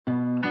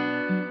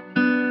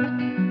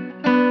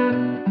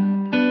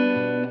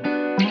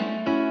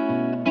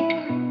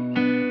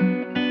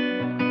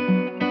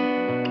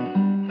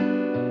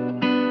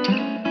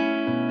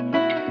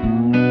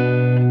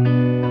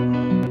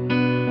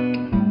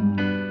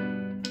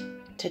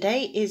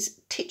Today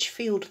is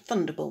Titchfield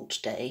Thunderbolt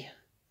Day,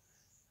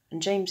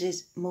 and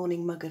James's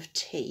morning mug of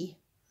tea,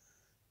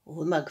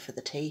 or the mug for the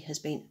tea, has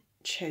been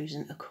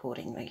chosen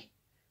accordingly.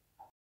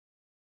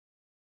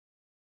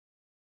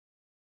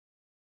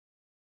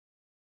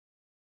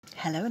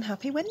 Hello and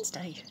happy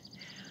Wednesday.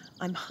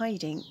 I'm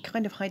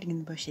kind of hiding in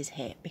the bushes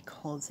here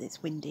because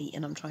it's windy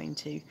and I'm trying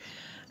to,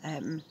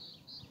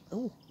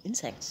 oh,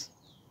 insects.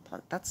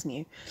 That's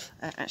new.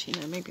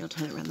 Actually, no, maybe I'll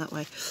turn it around that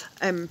way.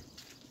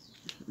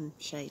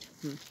 Shade.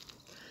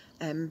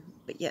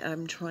 But yeah,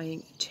 I'm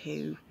trying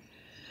to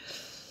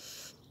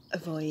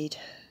avoid.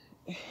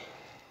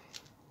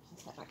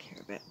 Step back here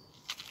a bit.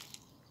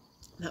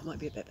 That might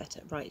be a bit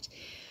better. Right.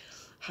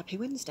 Happy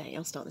Wednesday.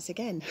 I'll start this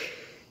again.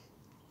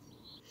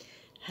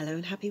 Hello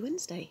and happy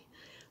Wednesday.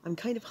 I'm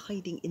kind of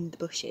hiding in the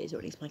bushes, or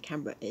at least my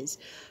camera is,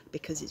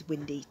 because it's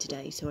windy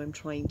today, so I'm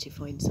trying to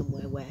find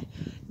somewhere where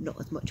not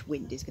as much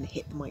wind is going to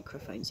hit the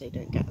microphone so you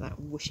don't get that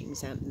whooshing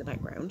sound in the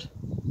background.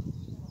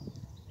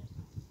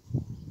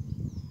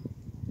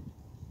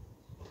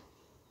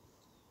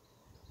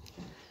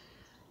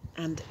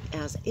 And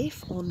as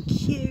if on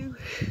cue,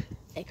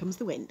 there comes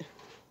the wind.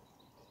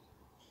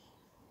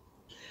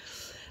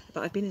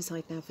 But I've been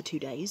inside now for 2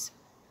 days.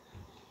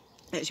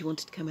 I actually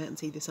wanted to come out and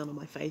see the sun on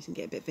my face and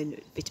get a bit of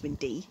vitamin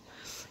D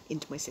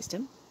into my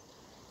system.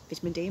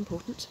 Vitamin D,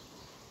 important.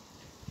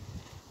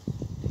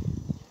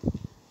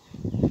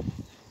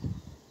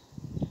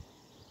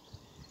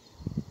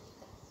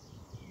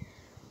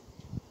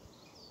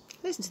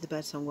 Listen to the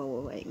bird song while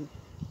we're waiting.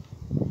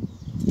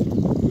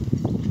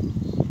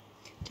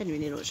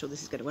 Genuinely not sure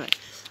this is going to work.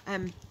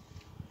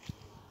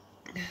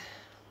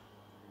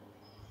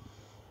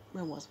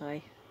 Where was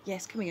I?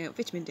 Yes, coming out,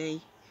 vitamin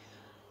D.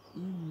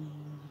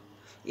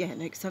 Yeah,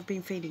 no, because I've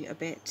been feeling a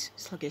bit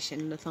sluggish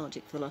and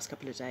lethargic for the last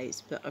couple of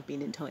days, but I've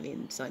been entirely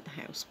inside the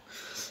house.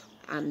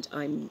 And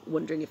I'm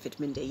wondering if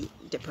vitamin D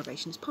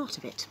deprivation is part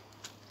of it.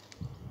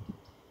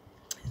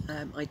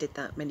 I did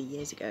that many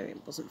years ago, it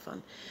wasn't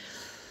fun.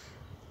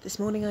 This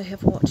morning I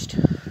have watched...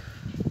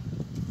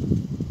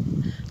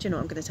 Do you know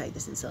what, I'm going to take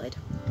this inside.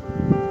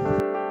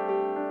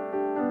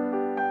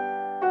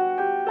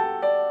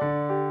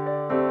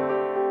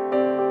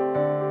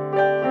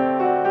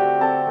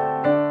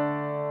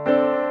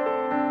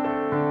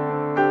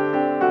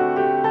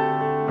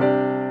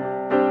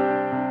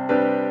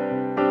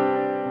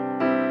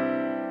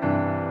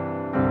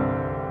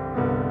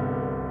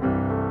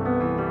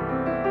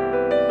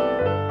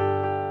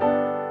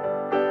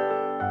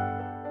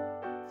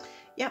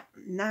 Yep,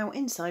 now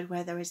inside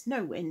where there is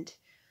no wind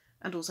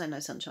and also no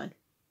sunshine.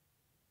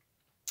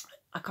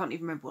 I can't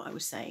even remember what I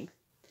was saying.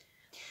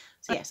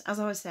 So yes, as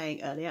I was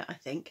saying earlier, I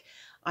think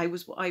I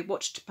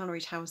watched Mallory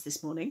Towers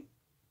this morning.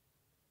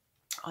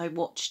 I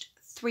watched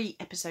 3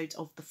 episodes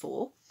of the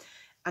 4,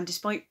 and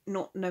despite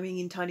not knowing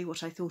entirely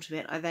what I thought of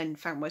it, I then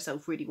found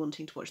myself really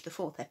wanting to watch the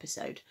 4th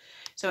episode.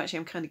 So actually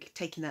I'm kind of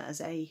taking that as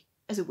a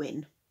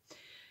win.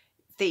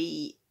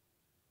 I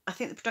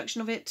think the production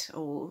of it,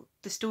 or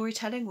the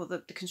storytelling, or the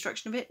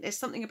construction of it, there's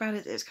something about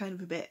it that's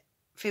kind of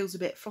feels a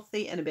bit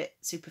frothy and a bit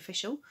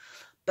superficial.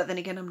 But then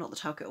again, I'm not the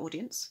target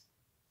audience.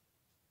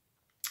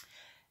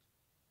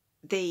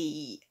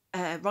 The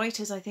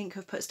writers, I think,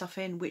 have put stuff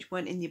in which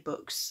weren't in the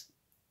books.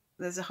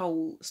 There's a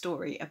whole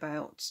story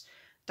about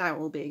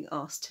Daryl being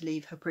asked to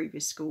leave her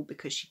previous school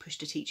because she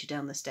pushed a teacher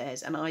down the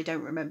stairs, and I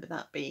don't remember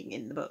that being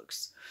in the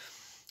books.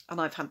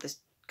 And I've had this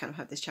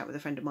chat with a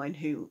friend of mine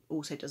who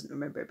also doesn't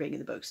remember it being in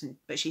the books,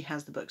 but she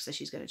has the books, so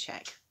she's going to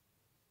check.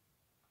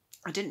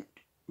 I didn't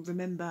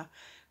remember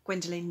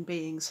Gwendoline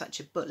being such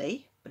a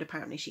bully, but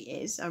apparently she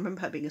is. I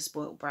remember her being a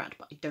spoiled brat,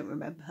 but I don't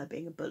remember her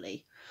being a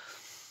bully.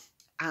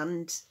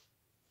 And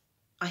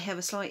I have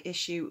a slight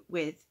issue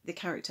with the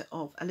character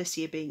of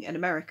Alicia being an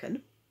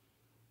American,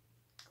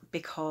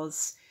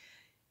 because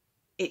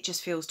it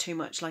just feels too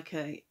much like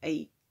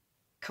a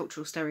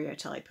cultural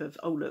stereotype of,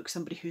 oh look,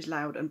 somebody who's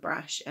loud and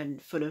brash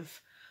and full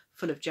of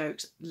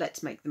jokes,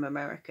 let's make them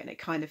American. It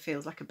kind of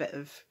feels like a bit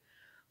of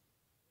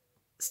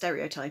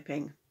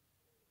stereotyping,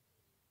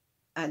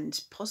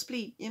 and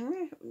possibly,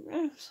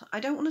 I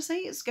don't want to say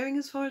it's going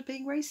as far as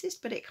being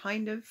racist, but it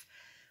kind of,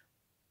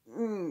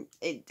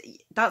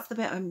 that's the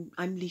bit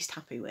I'm least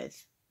happy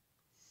with.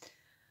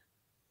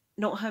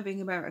 Not her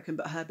being American,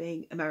 but her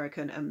being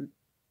American and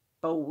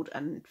bold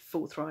and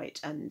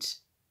forthright and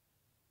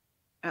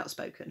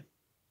outspoken.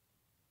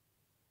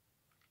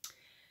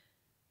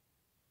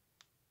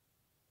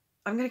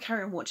 I'm going to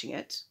carry on watching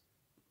it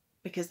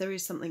because there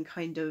is something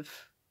kind of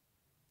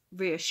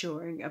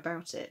reassuring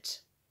about it.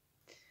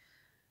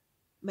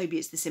 Maybe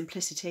it's the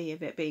simplicity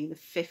of it being the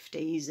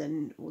 50s,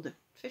 or the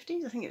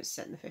 50s? I think it was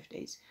set in the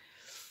 50s.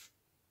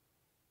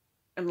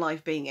 And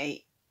life being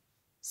a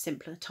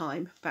simpler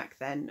time back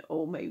then,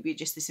 or maybe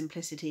just the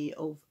simplicity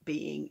of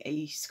being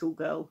a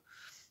schoolgirl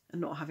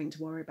and not having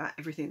to worry about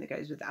everything that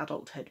goes with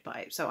adulthood.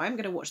 So I'm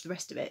going to watch the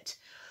rest of it,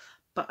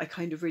 but I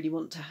kind of really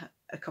want to have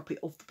a copy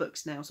of the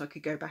books now so I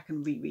could go back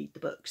and reread the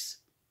books.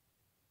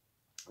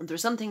 And there are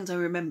some things I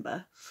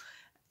remember,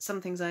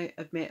 some things I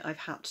admit I've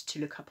had to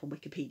look up on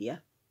Wikipedia.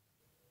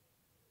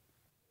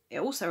 It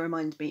also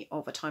reminds me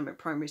of a time at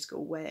primary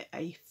school where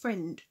a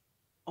friend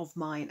of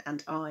mine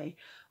and I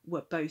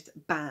were both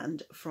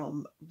banned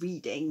from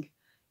reading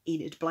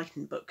Enid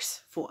Blyton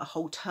books for a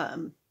whole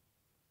term,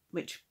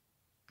 which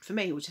for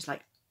me was just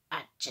like,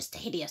 just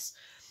hideous.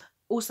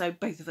 Also,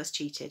 both of us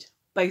cheated.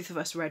 Both of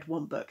us read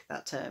one book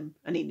that term,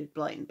 an Enid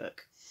Blyton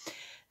book.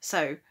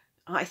 So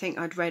I think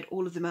I'd read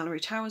all of the Mallory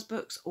Towers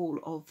books, all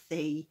of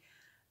the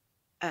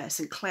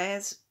St.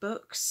 Clair's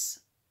books.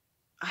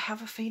 I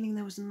have a feeling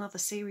there was another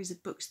series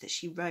of books that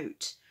she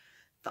wrote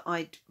that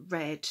I'd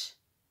read.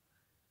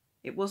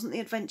 It wasn't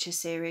the adventure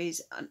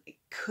series, and it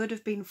could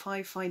have been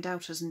Five Find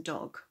Outers and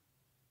Dog.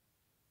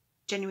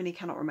 Genuinely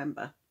cannot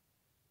remember.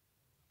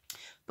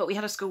 But we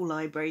had a school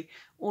library.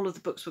 All of the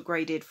books were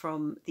graded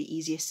from the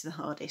easiest to the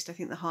hardest. I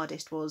think the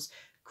hardest was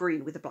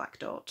green with a black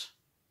dot.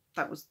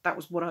 That was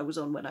what I was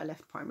on when I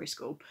left primary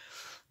school.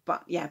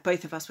 But yeah,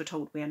 both of us were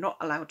told we are not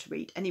allowed to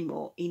read any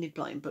more Enid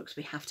Blyton books.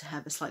 We have to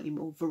have a slightly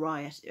more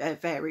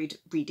varied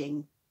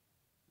reading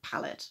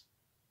palette.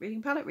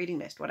 Reading palette? Reading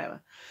list,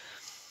 whatever.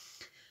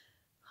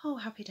 Oh,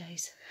 happy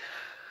days.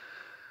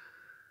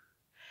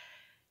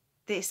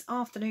 This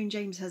afternoon,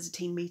 James has a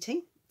team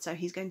meeting, so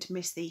he's going to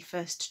miss the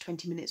first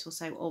 20 minutes or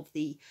so of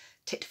the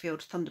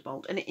Titfield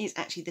Thunderbolt. And it is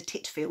actually the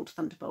Titfield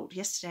Thunderbolt.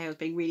 Yesterday I was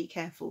being really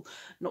careful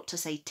not to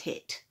say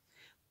tit,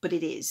 but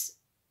it is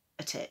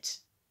a tit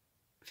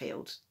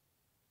field.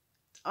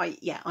 I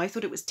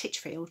thought it was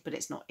Titchfield, but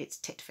it's not. It's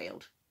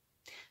Titfield.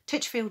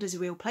 Titchfield is a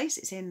real place.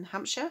 It's in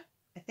Hampshire,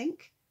 I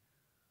think.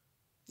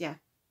 Yeah.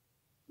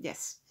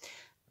 Yes.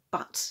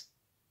 But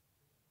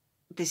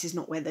this is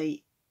not where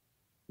the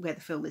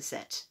film is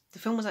set. The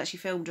film was actually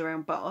filmed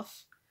around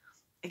Bath,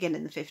 again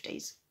in the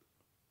 50s.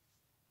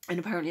 And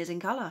apparently is in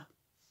colour.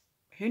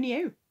 Who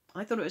knew?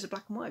 I thought it was a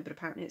black and white, but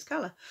apparently it's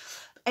colour.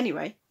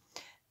 Anyway,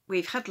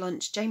 we've had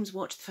lunch. James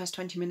watched the first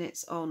 20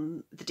 minutes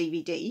on the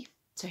DVD.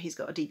 So he's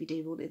got a DVD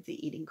of all of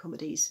the Ealing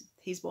comedies.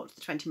 He's watched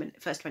the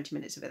first 20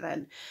 minutes of it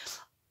then.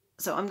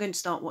 So I'm going to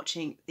start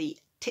watching the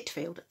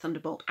Titfield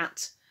Thunderbolt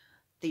at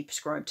the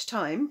prescribed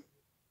time,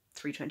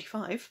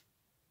 3:25.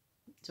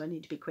 So I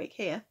need to be quick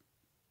here.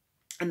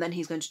 And then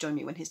he's going to join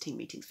me when his team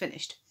meeting's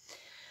finished.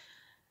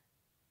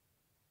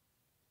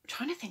 I'm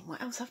trying to think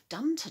what else I've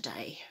done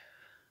today.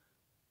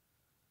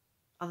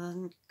 Other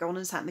than gone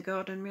and sat in the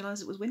garden and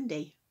realised it was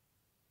windy.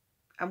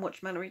 And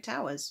watched Mallory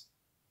Towers.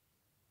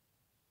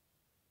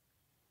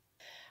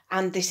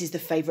 And this is the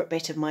favourite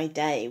bit of my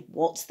day.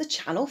 What's the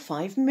Channel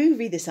 5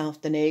 movie this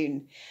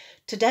afternoon?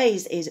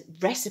 Today's is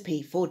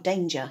Recipe for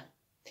Danger.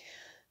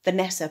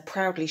 Vanessa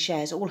proudly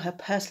shares all her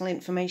personal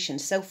information,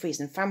 selfies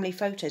and family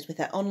photos with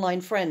her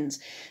online friends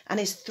and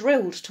is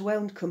thrilled to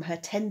welcome her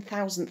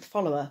 10,000th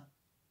follower.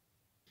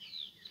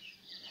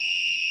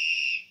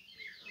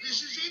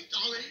 This is it,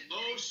 Dolly.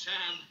 Oh, Sam.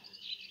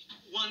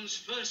 One's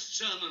first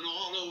sermon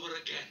all over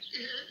again.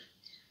 Yeah.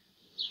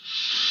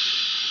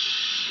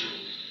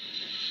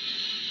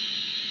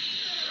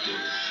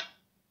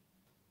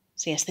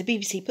 So yes, the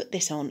BBC put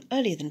this on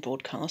earlier than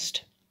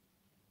broadcast.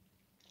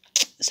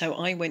 So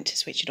I went to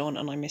switch it on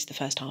and I missed the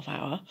first half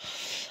hour,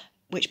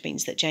 which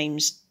means that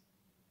James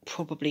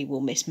probably will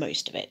miss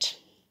most of it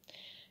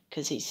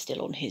because he's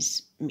still on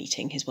his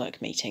meeting, his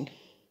work meeting.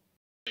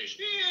 Here,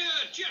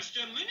 just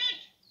a minute.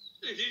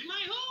 This is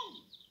my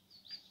home.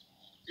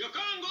 You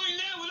can't go in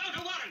there without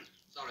a warrant.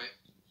 Sorry.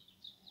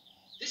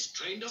 This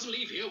train doesn't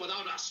leave here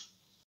without us.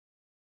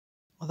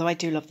 Although I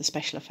do love the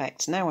special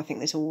effects. Now I think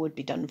this all would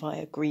be done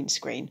via green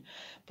screen,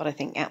 but I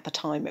think at the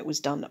time it was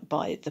done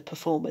by the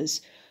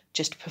performers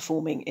just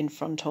performing in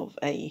front of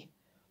a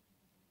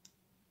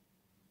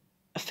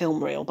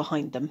film reel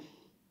behind them.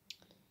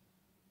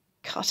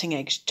 Cutting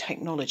edge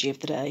technology of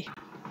the day.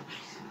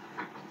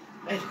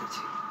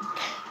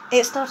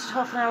 It started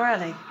half an hour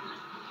early.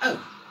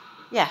 Oh.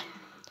 Yeah.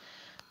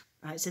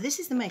 Right, so this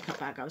is the makeup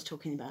bag I was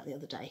talking about the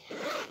other day.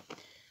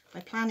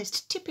 My plan is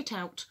to tip it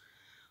out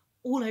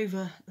all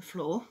over the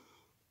floor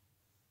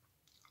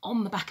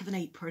on the back of an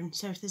apron,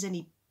 so if there's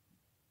any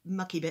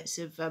mucky bits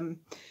of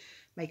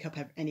makeup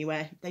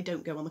anywhere, they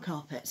don't go on the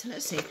carpet. So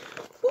let's see,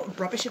 what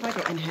rubbish have I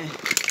got in here?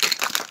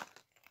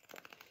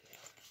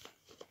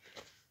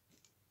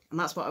 And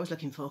that's what I was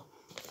looking for.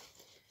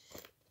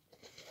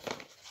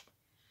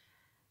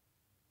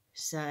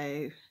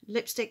 So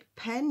lipstick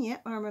pen,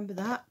 yep, I remember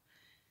that.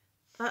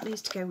 That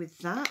needs to go with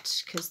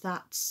that because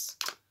that's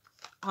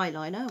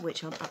eyeliner,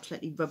 which I'm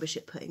absolutely rubbish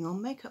at putting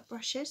on. Makeup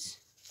brushes,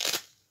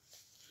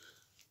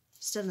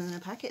 still in a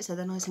packet, so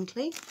they're nice and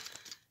clean.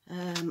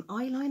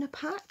 Eyeliner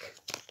pack.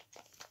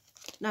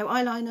 No,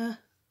 eyeliner.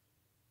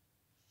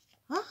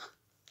 Huh?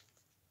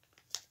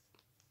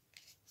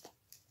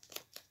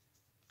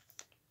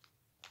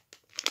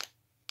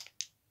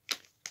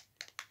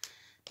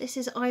 This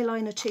is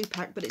eyeliner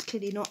 2-pack, but it's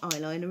clearly not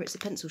eyeliner, it's a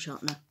pencil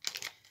sharpener.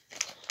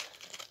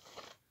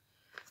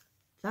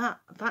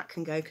 That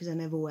can go because I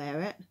never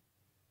wear it.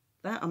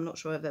 That I'm not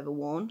sure I've ever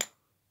worn.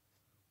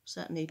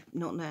 Certainly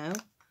not now.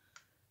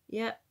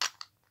 Yep.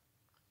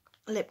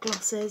 Lip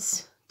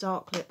glosses,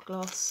 dark lip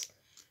gloss.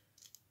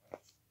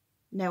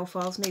 Nail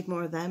files, need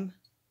more of them.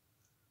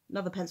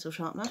 Another pencil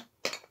sharpener.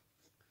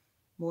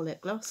 More lip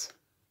gloss.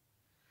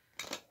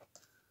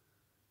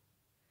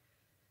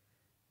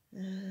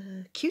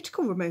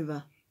 Cuticle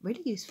remover.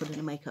 Really useful in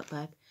a makeup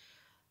bag.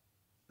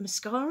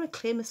 Mascara,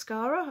 clear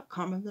mascara. I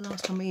can't remember the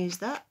last time I used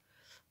that.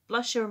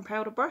 Blusher and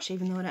powder brush,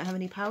 even though I don't have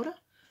any powder.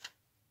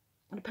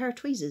 And a pair of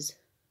tweezers.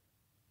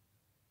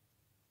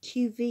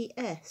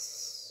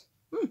 QVS.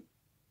 But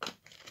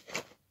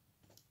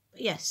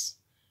yes,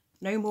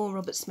 no more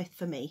Robert Smith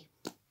for me.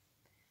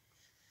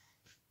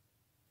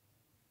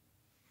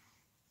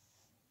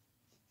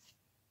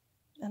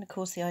 And of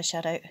course the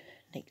eyeshadow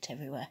leaked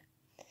everywhere.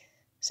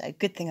 So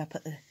good thing I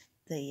put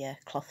the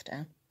cloth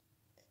down.